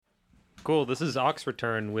Cool. This is Ox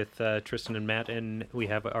Return with Tristan and Matt, and we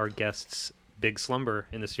have our guests, Big Slumber,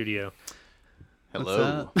 in the studio.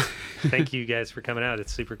 Hello. Thank you guys for coming out.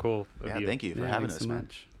 It's super cool of you. Thank you for having us, so man.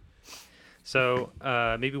 much. So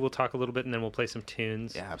maybe we'll talk a little bit, and then we'll play some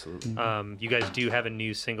tunes. Yeah, absolutely. You guys do have a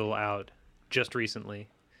new single out just recently.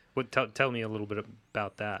 Tell me a little bit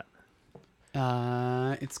about that.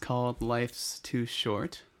 It's called Life's Too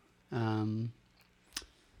Short.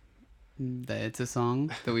 It's a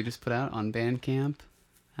song that we just put out on Bandcamp.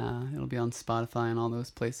 It'll be on Spotify and all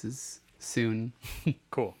those places soon.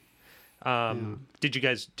 Cool. Did you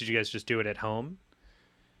guys just do it at home?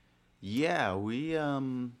 Yeah, we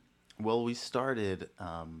started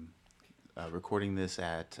recording this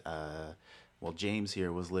at James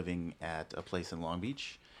here was living at a place in Long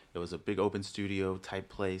Beach. It was a big open studio type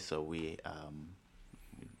place, so we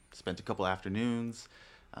spent a couple afternoons,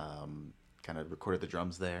 kind of recorded the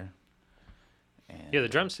drums there. And, Yeah, the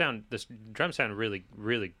drums sound really,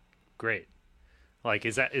 really great. Like,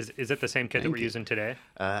 is it the same kit that we're using today?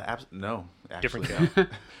 No, actually, Different no.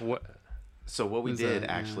 What? So what we Was did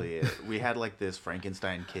that, actually, we had like this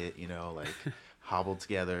Frankenstein kit, like hobbled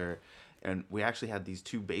together, and we actually had these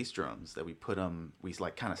two bass drums that we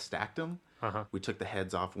like kind of stacked them. Uh-huh. We took the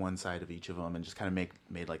heads off one side of each of them and just kind of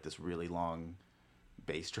made like this really long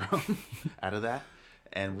bass drum out of that.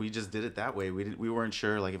 And we just did it that way. We weren't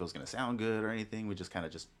sure like if it was gonna sound good or anything. We just kind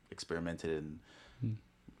of just experimented and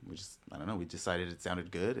we decided it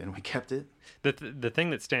sounded good and we kept it. The thing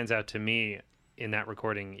that stands out to me in that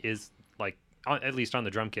recording is, like, at least on the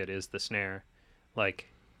drum kit, is the snare. Like,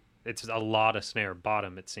 it's a lot of snare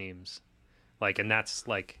bottom, it seems. Like, and that's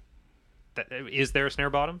like, is there a snare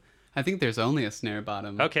bottom? I think there's only a snare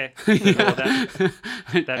bottom. Okay. Well,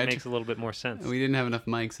 that I makes a little bit more sense. We didn't have enough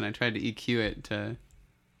mics, and I tried to EQ it to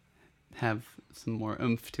have some more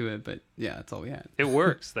oomph to it, but yeah, that's all we had. It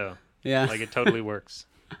works, though. Yeah. Like, it totally works.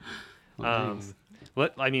 Well, thanks.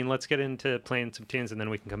 Let's get into playing some tunes, and then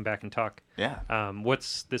we can come back and talk. Yeah.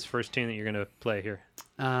 What's this first tune that you're going to play here?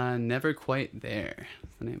 Never Quite There is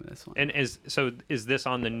the name of this one. And is this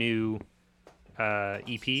on the new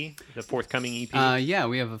EP, the forthcoming EP? Yeah,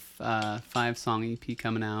 we have a 5-song EP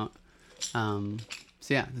coming out. So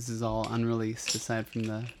yeah, this is all unreleased aside from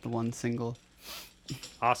the one single.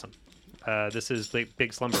 Awesome. This is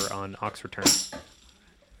Big Slumber on Ox Return.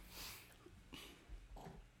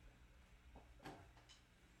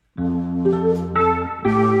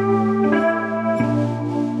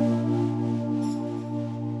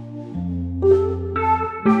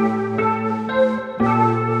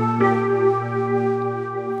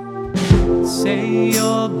 Say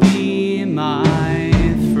you'll be my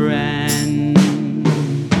friend.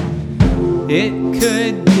 It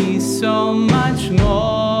could be so much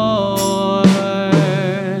more.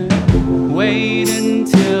 Wait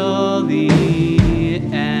until the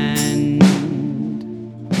end.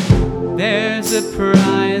 There's a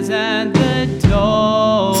prize at the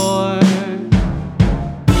door.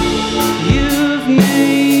 You've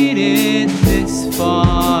made it this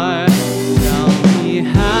far. Tell me,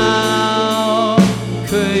 how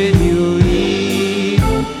could you leave?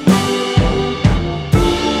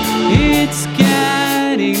 It's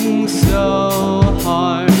getting so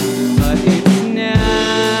hard, but it's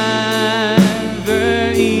never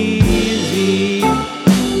easy.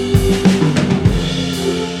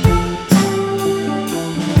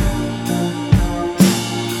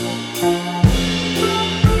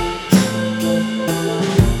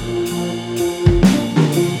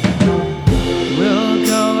 We'll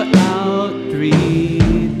go out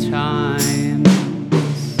 3 times.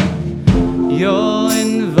 You'll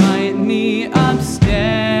invite me upstairs.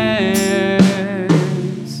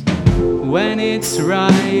 When it's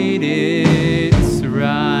right, it's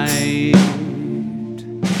right.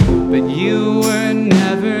 But you were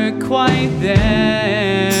never quite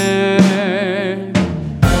there.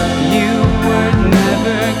 You were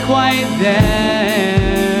never quite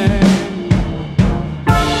there.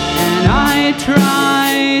 And I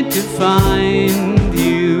tried to find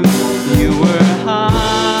you. You were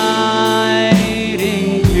hiding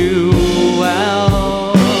too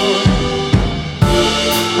well.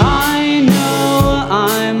 I know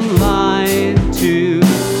I'm lied to,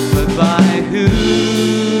 but by who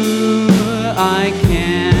I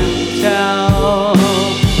can't tell.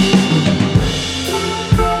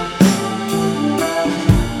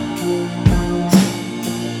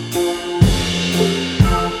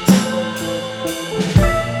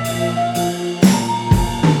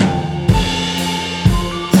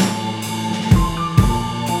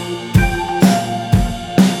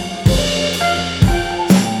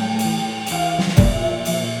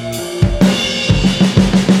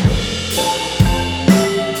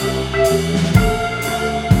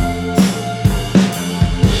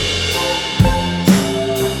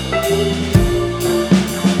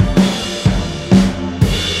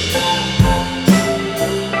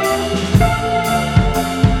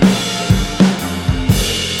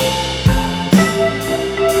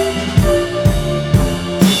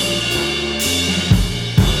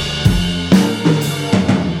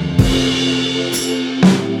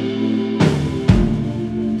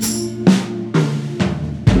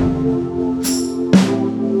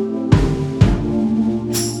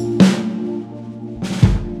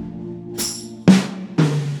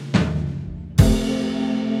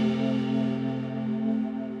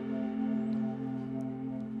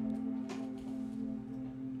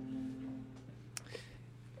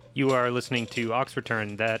 You are listening to Ox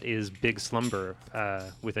Return. That is Big Slumber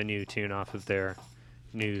with a new tune off of their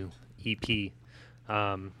new EP.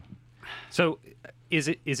 So, is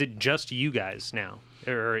it just you guys now,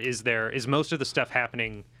 or is most of the stuff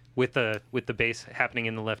happening with the bass happening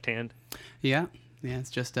in the left hand? Yeah, it's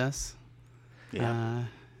just us. Yeah.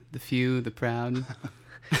 The few, the proud.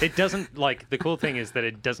 It doesn't like the cool thing is that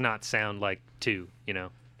it does not sound like two. You know,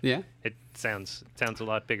 Yeah. it sounds a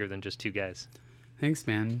lot bigger than just two guys. Thanks,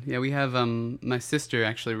 man. Yeah, we have my sister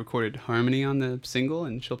actually recorded harmony on the single,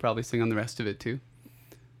 and she'll probably sing on the rest of it too.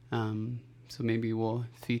 So maybe we'll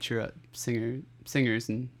feature singers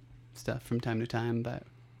and stuff from time to time, but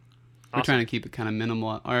we're Awesome. trying to keep it kind of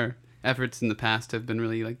minimal. Our efforts in the past have been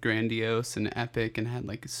really like grandiose and epic, and had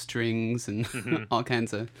like strings and all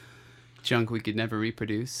kinds of junk we could never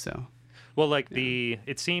reproduce. So Well, like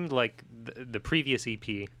it seemed like the previous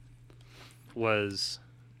EP was,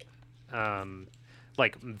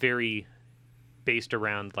 like very based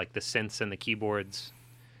around like the synths and the keyboards,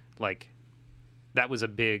 like that was a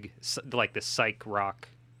big like the psych rock,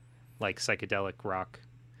 like psychedelic rock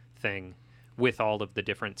thing, with all of the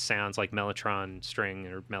different sounds like mellotron string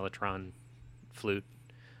or mellotron flute.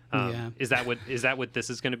 Yeah. Is that what this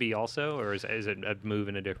is going to be also, or is it a move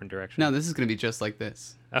in a different direction? no, this is gonna be just like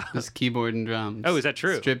this. Just keyboard and drums. Oh, is that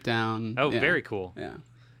true? Stripped down. Oh, yeah. very cool. Yeah.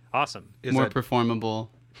 Awesome. Is More that,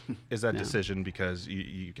 performable. is that Yeah. decision because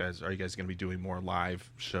you guys going to be doing more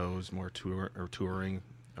live shows, more touring,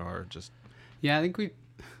 or just? Yeah, I think we.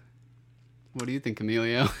 What do you think,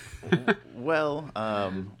 Emilio? Well,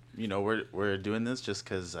 we're doing this just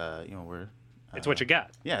because we're. It's what you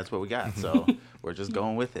got. Yeah, it's what we got. So we're just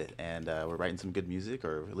going with it, and we're writing some good music,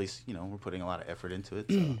 or at least we're putting a lot of effort into it.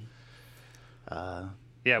 So.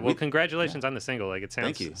 Yeah, well, congratulations on the single. Like, it sounds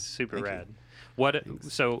Thank you. super Thank you. rad. What?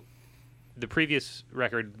 So, the previous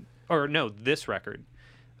record, or no, this record,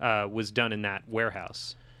 was done in that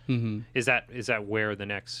warehouse. Mm-hmm. Is that where the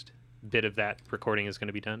next bit of that recording is going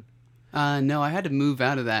to be done? No, I had to move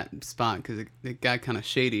out of that spot because it got kind of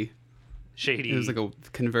shady. Shady. It was like a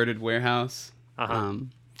converted warehouse. Uh-huh.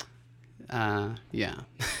 Yeah.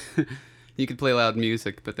 You could play loud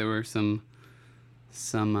music, but there were some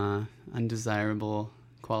undesirable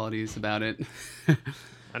qualities about it.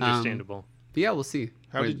 Understandable. But yeah, we'll see.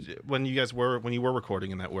 How when you were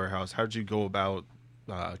recording in that warehouse? How did you go about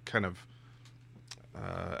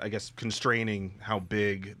I guess constraining how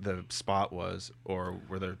big the spot was, or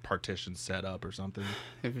were there partitions set up or something?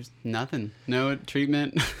 There was nothing, no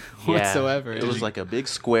treatment Yeah, whatsoever. It was like a big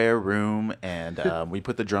square room, and we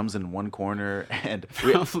put the drums in one corner, and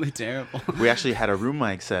probably terrible. we actually had a room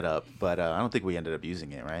mic set up, but I don't think we ended up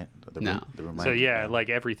using it, right? No. The room mic. So yeah, like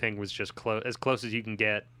everything was just as close as you can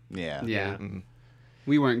get. Yeah. Yeah. Mm.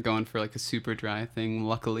 We weren't going for like a super dry thing,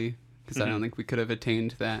 luckily, because I don't think we could have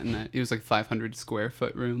attained that. And that it was like 500 square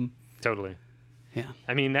foot room. Totally. Yeah.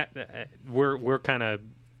 I mean that we're kind of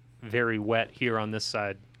very wet here on this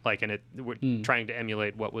side, like, and we're trying to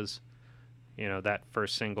emulate what was, that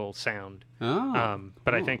first single sound. Oh.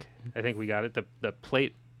 But I cool. think we got it. The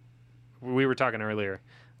plate we were talking earlier,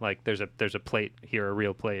 like there's a plate here, a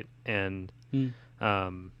real plate, and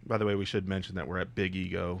By the way, we should mention that we're at Big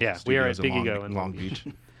Ego. Yeah, we are at Studios Big Ego in Long Beach.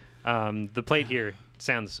 the plate here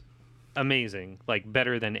sounds amazing, like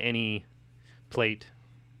better than any plate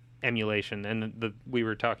emulation. And we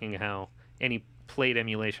were talking how any plate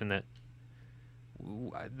emulation that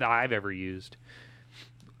I've ever used,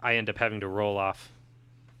 I end up having to roll off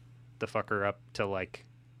the fucker up to like,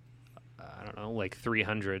 I don't know, like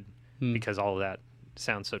 300 because all of that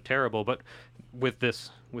sounds so terrible. But with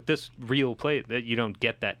this real plate, that you don't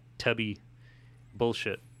get that tubby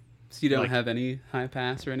bullshit. So you don't like- have any high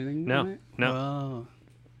pass or anything? No, on it? no. Oh.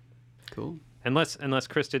 Cool. Unless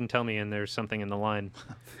Chris didn't tell me and there's something in the line.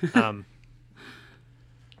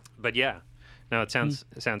 But yeah, no, it sounds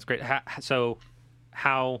great.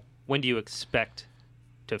 When do you expect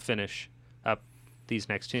to finish up these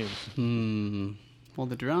next tunes? Well,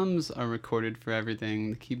 the drums are recorded for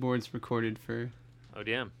everything. The keyboard's recorded for Oh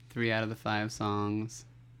damn. 3 out of the 5 songs.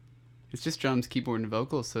 It's just drums, keyboard, and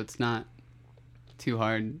vocals, so it's not too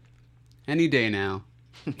hard. Any day now.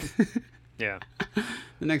 Yeah.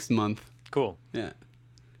 The next month. Cool. Yeah.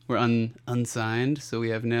 We're unsigned, so we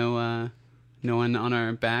have no one on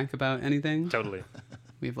our back about anything. Totally.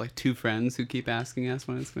 We have like 2 friends who keep asking us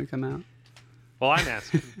when it's going to come out. Well, I'm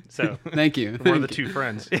asking. So Thank you. We're the Thank 2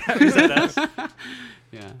 friends. is that us? you.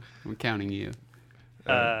 Yeah, I'm counting you.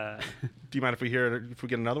 Do you mind if we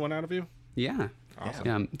get another one out of you? Yeah.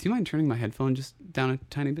 Awesome. Do you mind turning my headphone just down a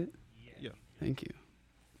tiny bit? Yeah. Thank you.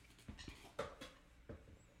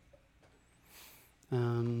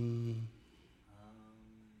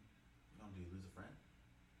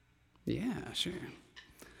 Sure.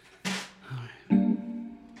 All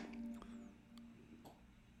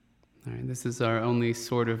right, this is our only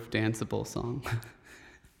sort of danceable song.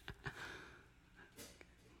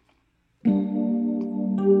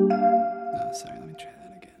 Oh, sorry, let me try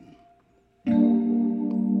that again.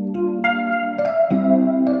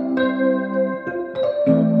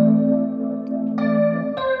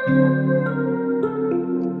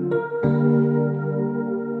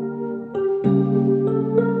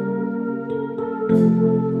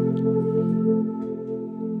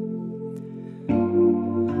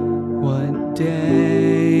 What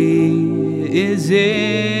day is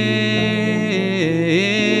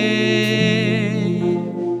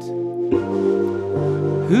it?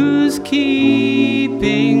 Who's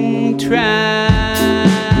keeping track?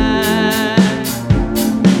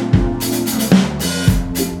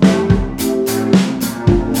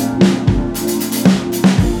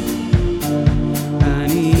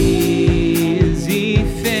 An easy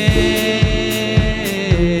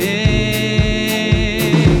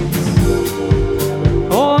fix,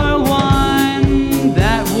 or one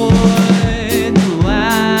that would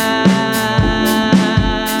last.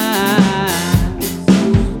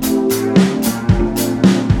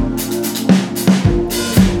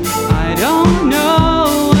 I don't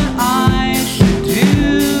know what I should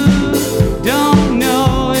do. Don't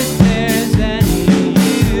know if there's any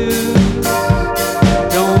use.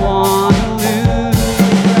 Don't wanna lose a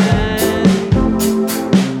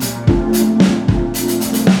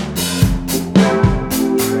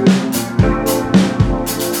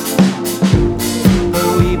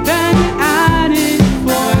But we've been at it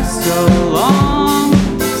for so long.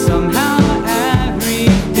 Somehow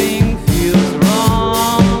everything feels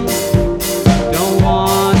wrong. Don't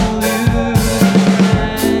wanna lose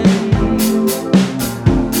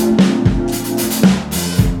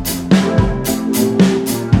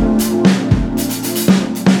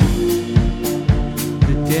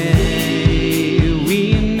the day we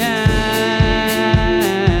met.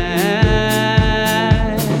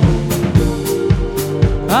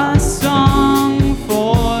 A song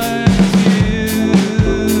for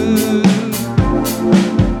two.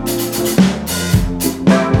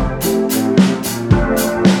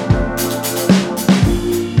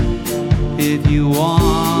 If you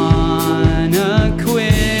wanna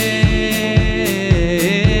quit,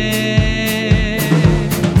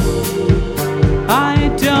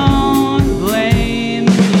 I don't blame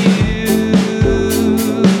you.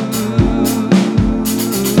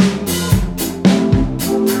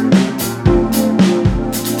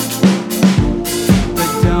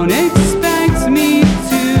 But don't expect me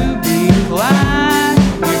to be glad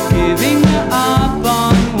you're giving up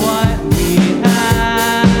on what we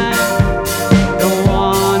had. Don't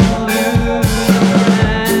wanna lose a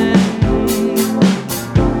friend.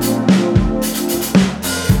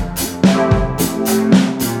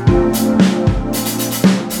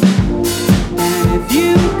 And if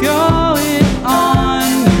you go it on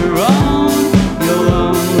your own, you'll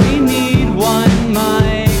only need one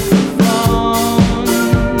microphone.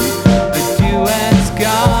 A duet's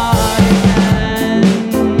gotta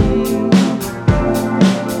end.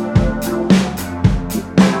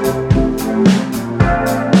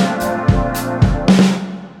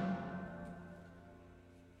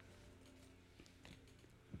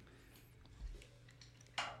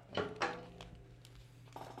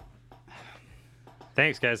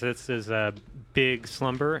 Thanks, guys. This is Big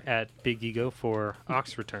Slumber at Big Ego for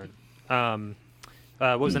Ox Return.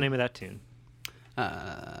 What was the name of that tune?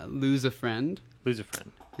 Lose a friend. Lose a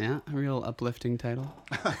Friend. Yeah, a real uplifting title.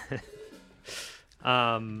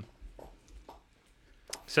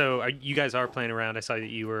 So you guys are playing around. I saw that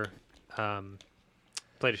you were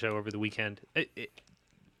played a show over the weekend.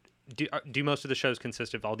 Do most of the shows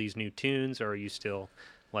consist of all these new tunes, or are you still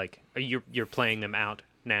like you're playing them out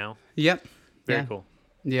now? Yep. Very Yeah. cool.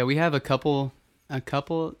 Yeah, we have a couple,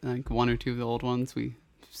 like one or two of the old ones we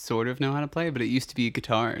sort of know how to play, but it used to be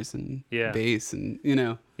guitars and Yeah. bass and,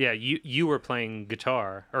 Yeah, you were playing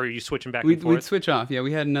guitar, or are you switching back and we'd forth? switch off. Yeah,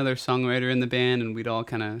 we had another songwriter in the band and we'd all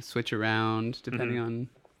kind of switch around depending on,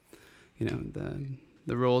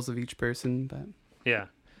 the roles of each person, but Yeah.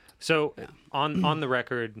 So Yeah. on the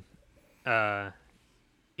record,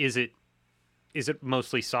 is it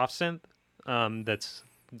mostly soft synth that's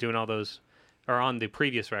doing all those, or on the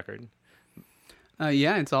previous record?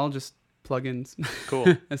 yeah, it's all just plugins.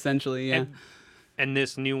 Cool. Essentially, yeah. And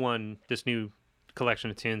this new one, this new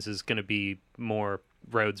collection of tunes is going to be more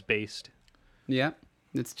Rhodes based. Yeah.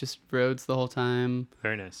 It's just Rhodes the whole time.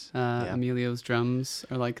 Very nice. Emilio's drums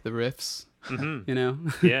are like the riffs, Mhm. you know?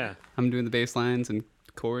 Yeah. I'm doing the bass lines and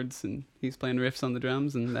chords, and he's playing riffs on the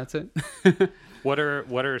drums, and that's it. What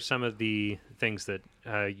are some of the things that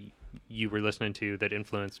you were listening to that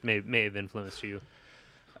may have influenced you?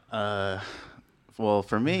 Well,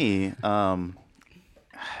 for me,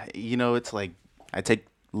 it's like I take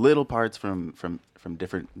little parts from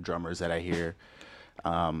different drummers that I hear.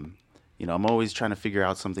 I'm always trying to figure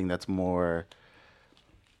out something that's more,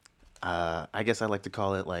 I guess I like to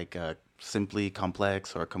call it like simply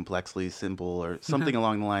complex or complexly simple or something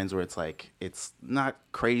along the lines where it's like, it's not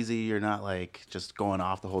crazy. You're not like just going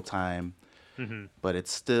off the whole time, but it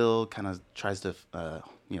still kind of tries to,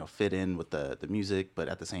 fit in with the music, but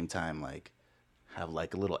at the same time, like have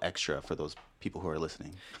like a little extra for those people who are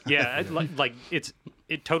listening. Yeah. like it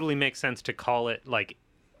totally makes sense to call it like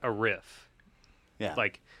a riff. Yeah.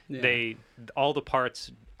 Like Yeah. all the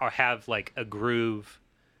parts have like a groove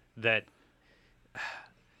that,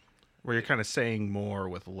 Where you're kind of saying more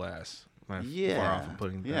with less. Am I far off from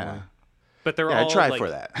putting it that way? but they're Yeah, all I try like, for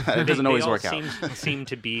that. It doesn't always work out. seem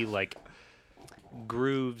to be like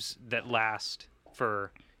grooves that last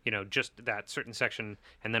for, just that certain section,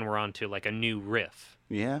 and then we're on to like a new riff.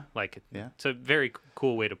 Yeah. Like, Yeah. it's a very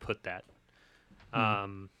cool way to put that.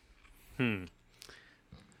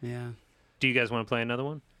 Yeah. Do you guys want to play another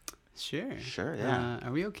one? Sure. Sure, yeah.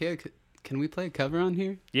 Are we okay? Can we play a cover on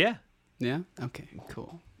here? Yeah. Yeah? Okay,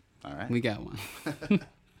 cool. All right. We got one.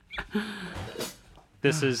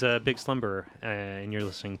 This is Big Slumber, and you're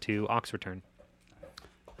listening to Ox Return.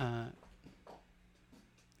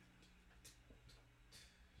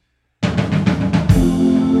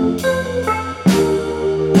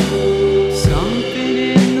 Something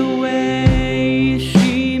in the way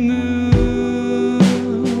she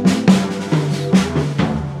moves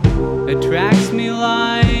attracts me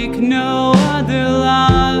like no other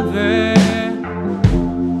lover.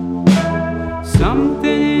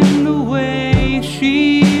 Something in the way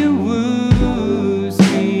she woos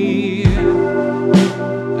me.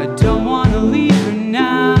 I don't wanna leave her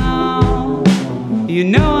now. You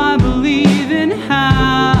know I believe in how.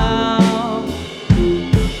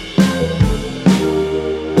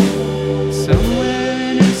 Somewhere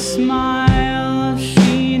in her smile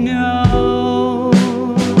she knows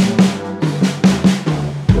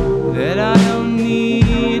that I don't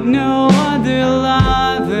need no other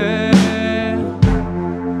lover.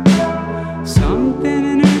 Something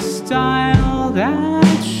in her style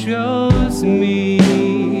that shows me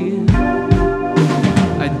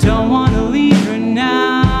I don't wanna leave her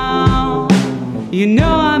now. You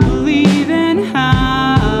know I believe in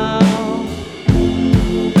how.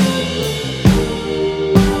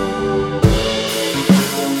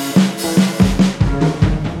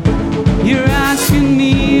 You're asking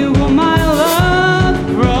me, will my love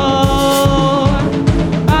grow?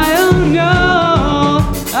 I don't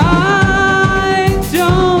know. I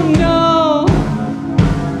don't know.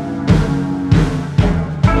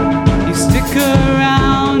 You stick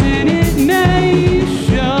around and it may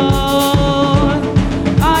show.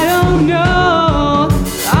 I don't know.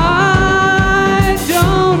 I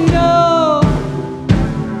don't know.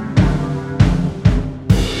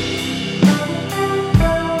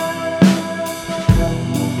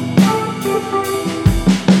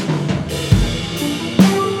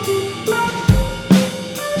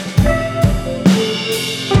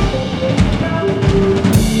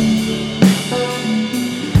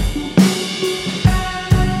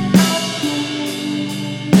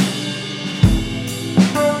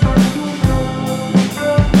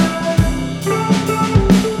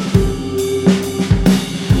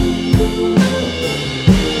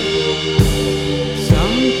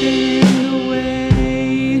 Something in the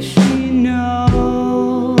way she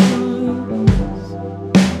knows,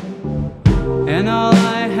 and all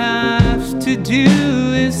I have to do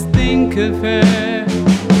is think of her.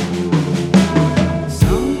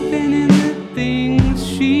 Something in the things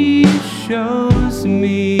she shows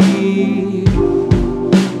me.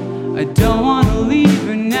 I don't want to leave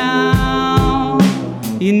her now.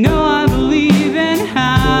 You know I believe in how.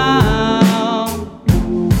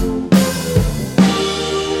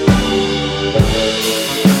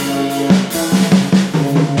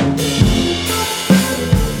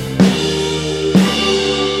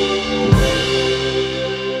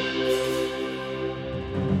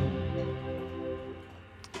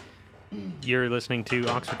 You're listening to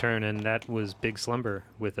Ox Return, and that was Big Slumber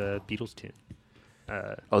with a Beatles tune.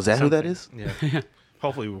 Oh, is that who that something. is? Yeah.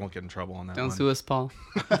 Hopefully we won't get in trouble on that Don't one. sue us, Paul.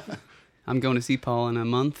 I'm going to see Paul in a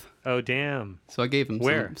month, Oh, damn. so I gave him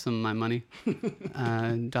Where? some of my money.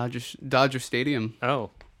 Dodger Stadium. Oh,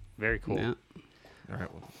 very cool. Yeah. All right.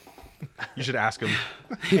 Well, You should ask him.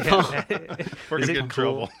 We're Is gonna it get in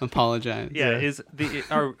trouble. Apologize. Yeah, is this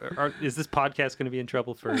podcast going to be in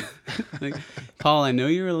trouble for? Like, Paul, I know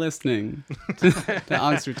you were listening to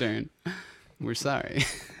August Return. We're sorry.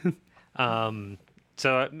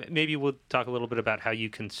 So maybe we'll talk a little bit about how you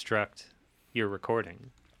construct your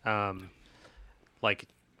recording. Like,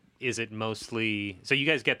 is it mostly so you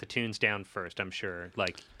guys get the tunes down first? I'm sure,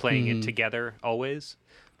 like playing it together always,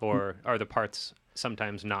 or are the parts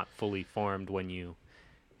sometimes not fully formed when you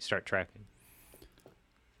start tracking?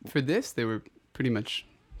 For this, they were pretty much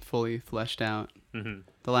fully fleshed out. Mm-hmm.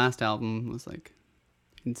 The last album was like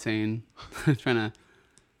insane. Trying to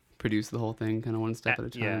produce the whole thing kind of one step at a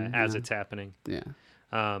time. Yeah, as it's happening. Yeah.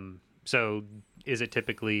 So is it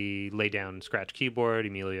typically lay down scratch keyboard?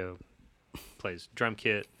 Emilio plays drum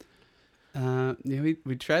kit. Yeah,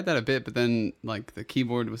 we tried that a bit, but then like the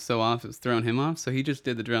keyboard was so off, it was throwing him off. So he just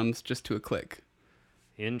did the drums just to a click,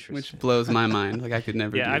 Interesting. which blows my mind. Like I could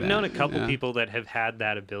never. Yeah, do I've that. known a couple Yeah. people that have had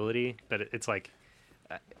that ability, but it's like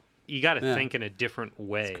you got to Yeah. think in a different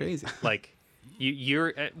way. It's crazy. Like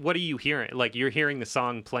you're what are you hearing? Like you're hearing the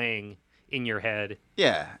song playing in your head.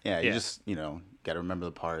 Yeah. You Yeah. just got to remember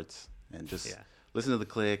the parts and just Yeah. listen to the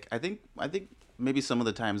click. I think maybe some of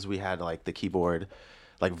the times we had like the keyboard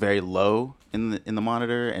like very low in the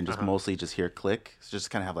monitor and just mostly just hear click. So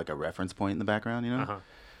just kind of have like a reference point in the background,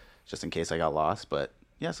 just in case I got lost. But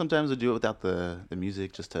yeah, sometimes I do it without the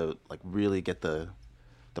music just to like really get the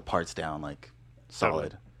parts down like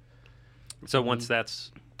solid. So once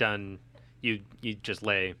that's done, you just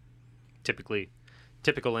lay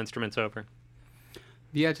typical instruments over.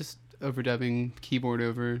 Yeah, just overdubbing keyboard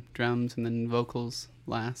over drums and then vocals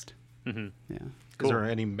last. Mm-hmm. Yeah. Is there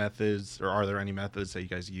any methods, or are there any methods that you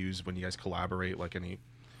guys use when you guys collaborate? Like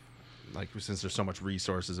since there's so much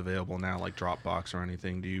resources available now, like Dropbox or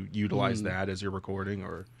anything, do you utilize that as you're recording,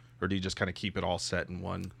 or do you just kind of keep it all set in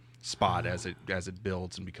one spot as it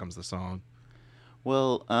builds and becomes the song?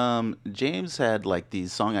 Well, James had like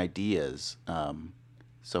these song ideas.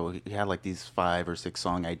 So he had like these 5 or 6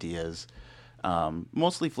 song ideas,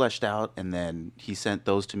 mostly fleshed out, and then he sent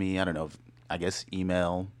those to me. I don't know, I guess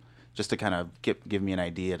email, just to kind of give me an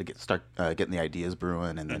idea to start getting the ideas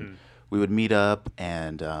brewing, and then we would meet up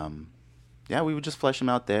and we would just flesh them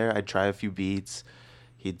out there. I'd try a few beats.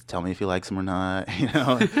 He'd tell me if he likes them or not.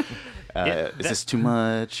 Is this too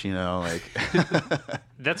much? Like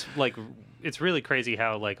That's like it's really crazy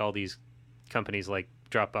how like all these companies like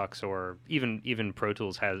Dropbox or even Pro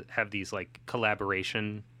Tools have these like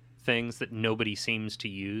collaboration things that nobody seems to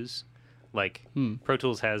use. Like Pro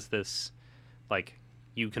Tools has this like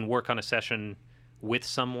you can work on a session with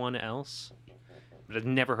someone else, but I've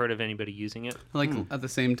never heard of anybody using it. Like at the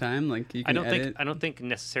same time, like you can edit. I don't think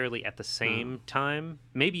necessarily at the same time.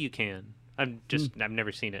 Maybe you can. I've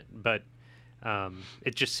never seen it, but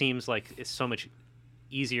it just seems like it's so much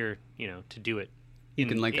easier, to do it. You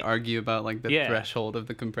can argue about like the threshold of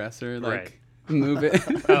the compressor, like Right. move it.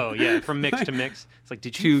 Oh yeah, from mix to mix. It's like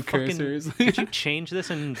did you Two cursors. did you change this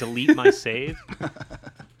and delete my save?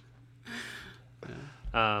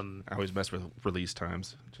 I always mess with release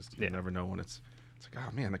times. Just you never know when it's like,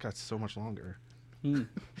 oh man, that got so much longer. You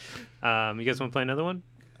guys want to play another one?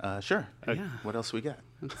 Sure. Yeah. What else we got?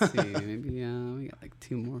 Let's see. Maybe we got like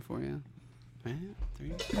 2 more for you. Right?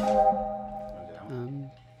 3.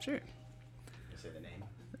 Sure. Say the name.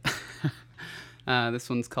 This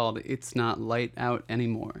one's called "It's Not Light Out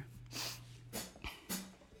Anymore."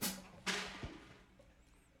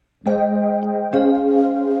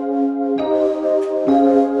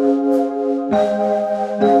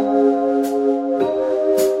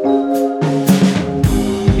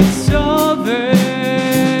 It's over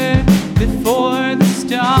before the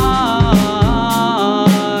start,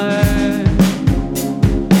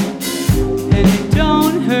 and it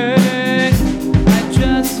don't hurt. I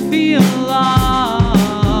just feel lost.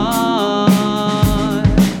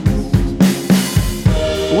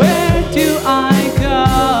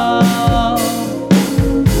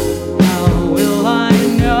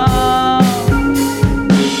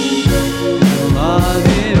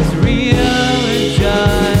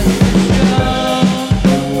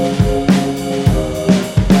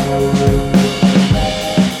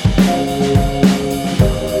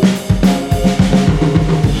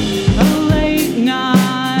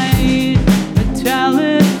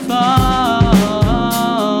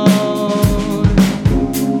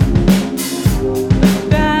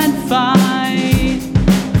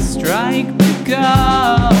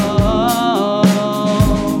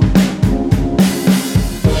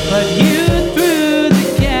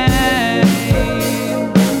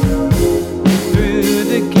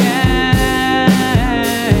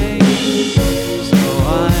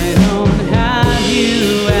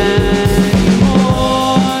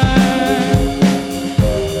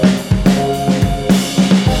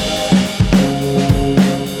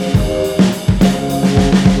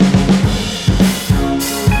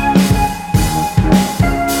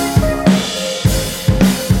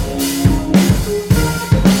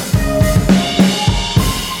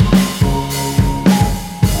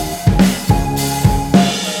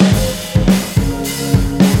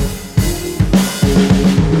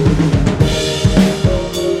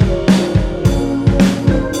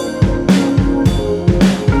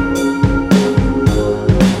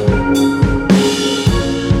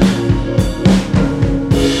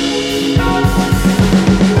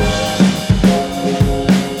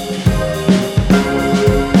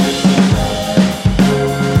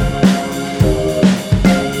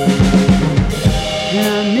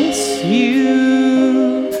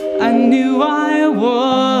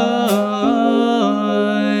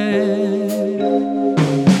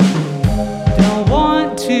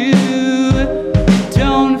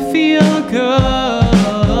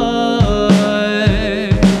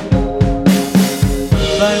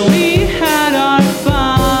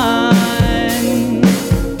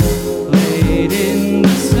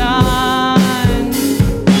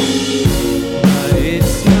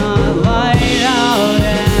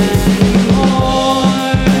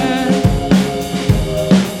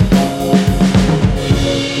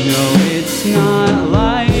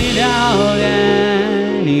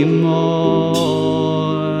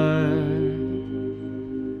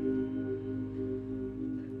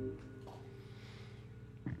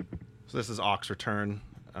 So this is Ox Return.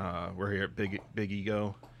 We're here at Big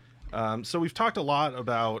Ego. So we've talked a lot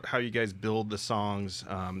about how you guys build the songs,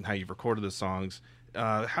 how you've recorded the songs.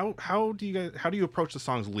 How do you approach the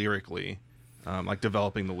songs lyrically, like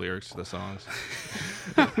developing the lyrics to the songs?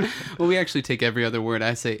 Well, we actually take every other word.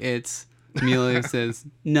 I say it's. Emilio says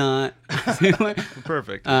not.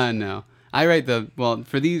 Perfect. No, I write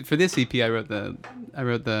for this EP. I wrote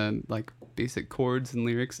the like basic chords and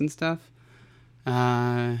lyrics and stuff.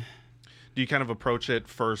 Do you kind of approach it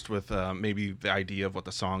first with maybe the idea of what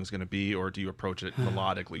the song's going to be, or do you approach it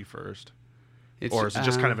melodically first? Or is it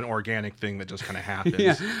just kind of an organic thing that just kind of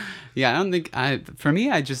happens? Yeah. I don't think for me,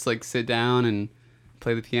 I just like sit down and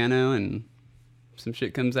play the piano and some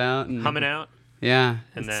shit comes out and Humming out. Yeah,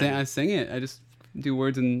 And I sing it. I just do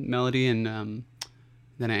words and melody, and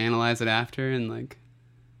then I analyze it after, and like,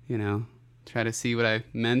 try to see what I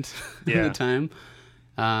meant at the time.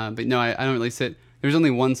 But no, I don't really sit. There's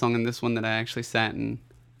only one song in this one that I actually sat and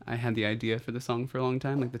I had the idea for the song for a long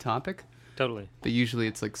time, like the topic. Totally. But usually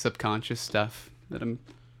it's like subconscious stuff that I'm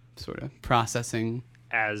sort of processing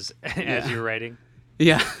As you're writing.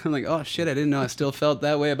 Yeah, I'm like, oh shit, I didn't know I still felt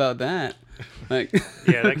that way about that. Like,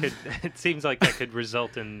 yeah, it seems like that could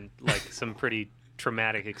result in like some pretty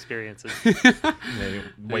traumatic experiences. You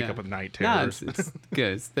wake up with night terrors. No, it's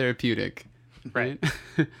good. It's therapeutic, right?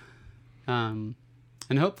 And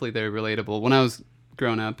hopefully they're relatable. When I was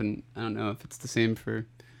growing up, and I don't know if it's the same for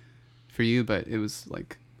you, but it was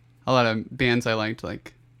like a lot of bands I liked.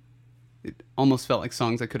 Like, it almost felt like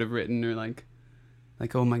songs I could have written, or like,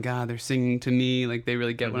 oh my God, they're singing to me. Like they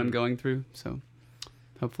really get what I'm going through. So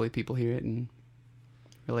hopefully people hear it and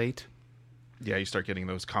relate. Yeah, you start getting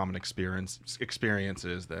those common experiences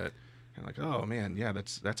that you're like, oh man, yeah,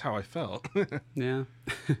 that's how I felt. Yeah.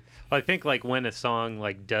 Well, I think like when a song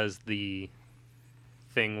like does the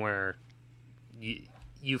thing where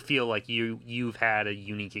you feel like you've had a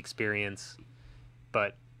unique experience,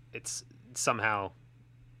 but it's somehow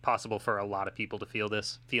possible for a lot of people to feel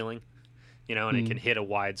this feeling. And it can hit a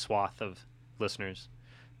wide swath of listeners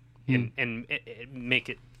and it make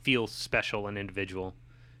it feel special and individual,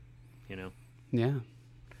 Yeah,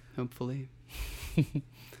 hopefully. That's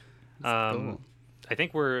cool. I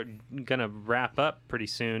think we're going to wrap up pretty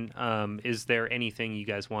soon. Is there anything you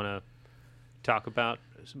guys want to talk about?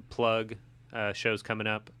 Plug shows coming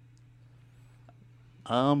up?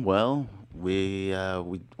 Well, we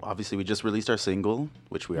obviously we just released our single,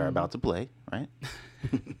 which we are about to play, right?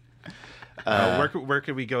 Where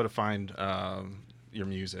could we go to find your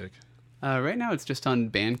music? Right now it's just on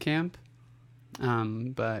Bandcamp,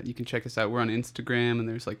 but you can check us out. We're on Instagram, and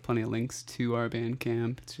there's like plenty of links to our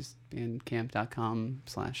Bandcamp. It's just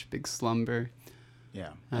bandcamp.com/bigslumber. Yeah,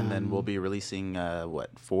 and then we'll be releasing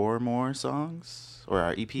 4 more songs, or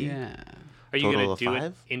our EP. Yeah. Are you going Total to do of it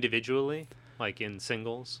 5? individually, like in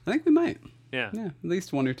singles? I think we might. Yeah. Yeah, at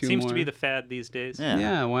least 1 or 2 Seems more. to be the fad these days. Yeah.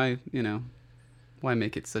 Yeah, why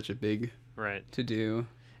make it such a big Right. to do?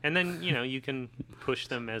 And then, you can push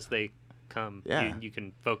them as they come. Yeah. You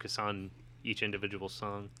can focus on each individual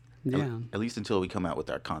song. Yeah. At least until we come out with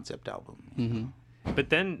our concept album. Mm-hmm. But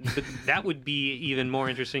that would be even more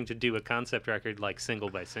interesting to do a concept record like single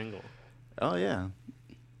by single. Oh yeah.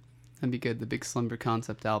 That'd be good. The Big Slumber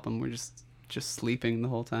concept album. We're just sleeping the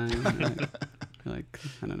whole time. like,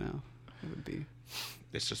 I don't know. It would be.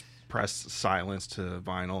 It's just press silence to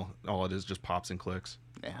vinyl. All it is just pops and clicks.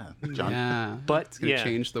 Yeah. John. Yeah. But it's gonna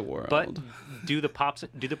change the world. But do the pops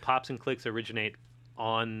and clicks originate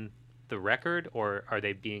on the record, or are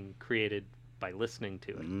they being created by listening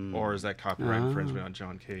to it? Or is that copyright infringement on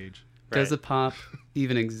John Cage? Does Right. a pop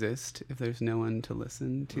even exist if there's no one to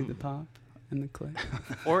listen to the pop and the click?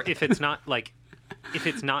 Or if it's not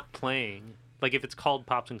playing, like if it's called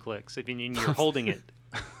Pops and Clicks, if you're holding it,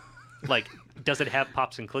 like does it have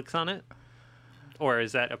pops and clicks on it, or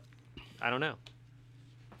is that I don't know.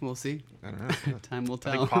 We'll see. I don't know. Time will I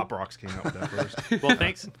tell. think Pop Rocks came out with that first. Well,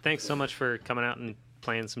 thanks so much for coming out and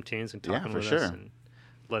playing some tunes and talking for with sure. us. And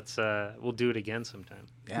let's we'll do it again sometime.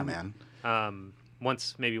 Yeah, man.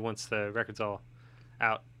 Once the record's all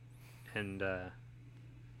out, and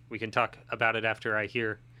we can talk about it after I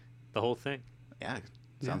hear the whole thing. Yeah.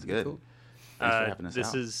 Yeah, Sounds good. cool. Thanks for having us This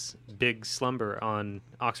out. is Big Slumber on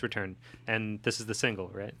Ox Return, and this is the single,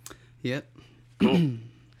 right? Yep. Cool.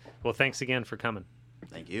 Well, thanks again for coming.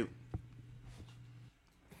 Thank you.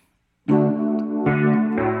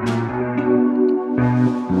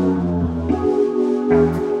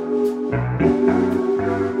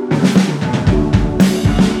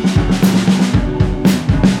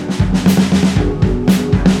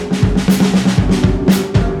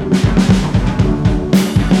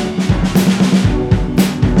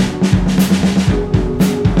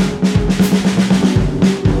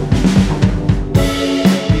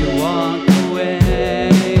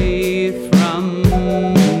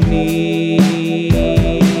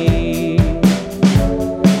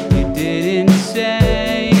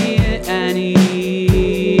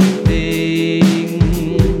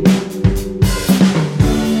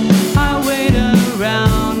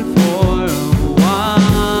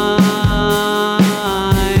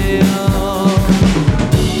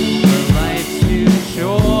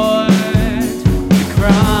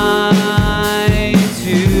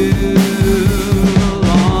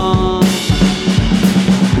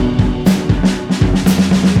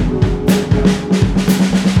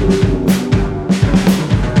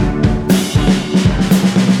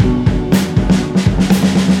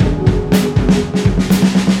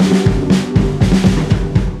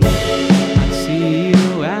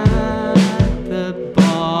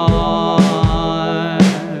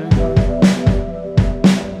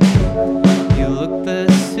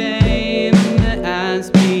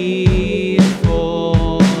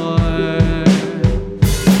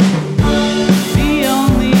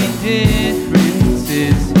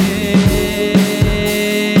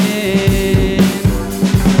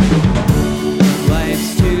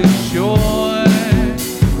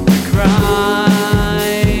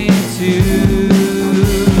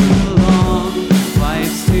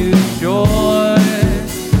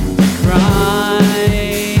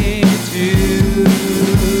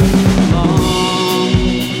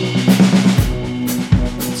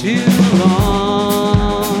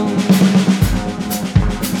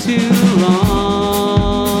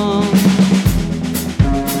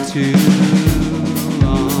 too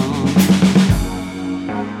long.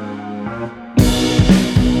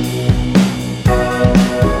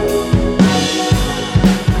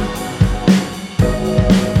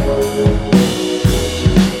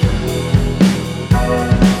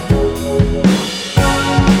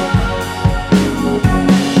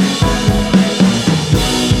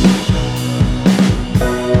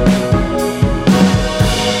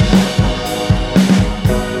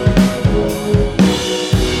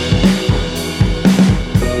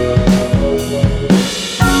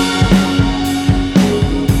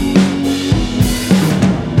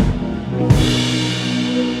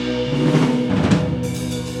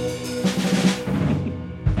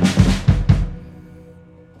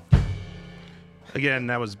 Again,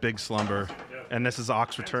 that was Big Slumber, and this is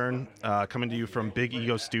Ox Return, coming to you from Big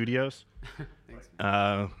Ego Studios.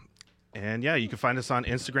 And yeah, you can find us on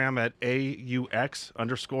Instagram at AUX_RTN.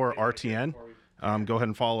 Go ahead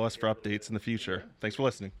and follow us for updates in the future. Thanks for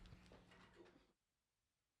listening.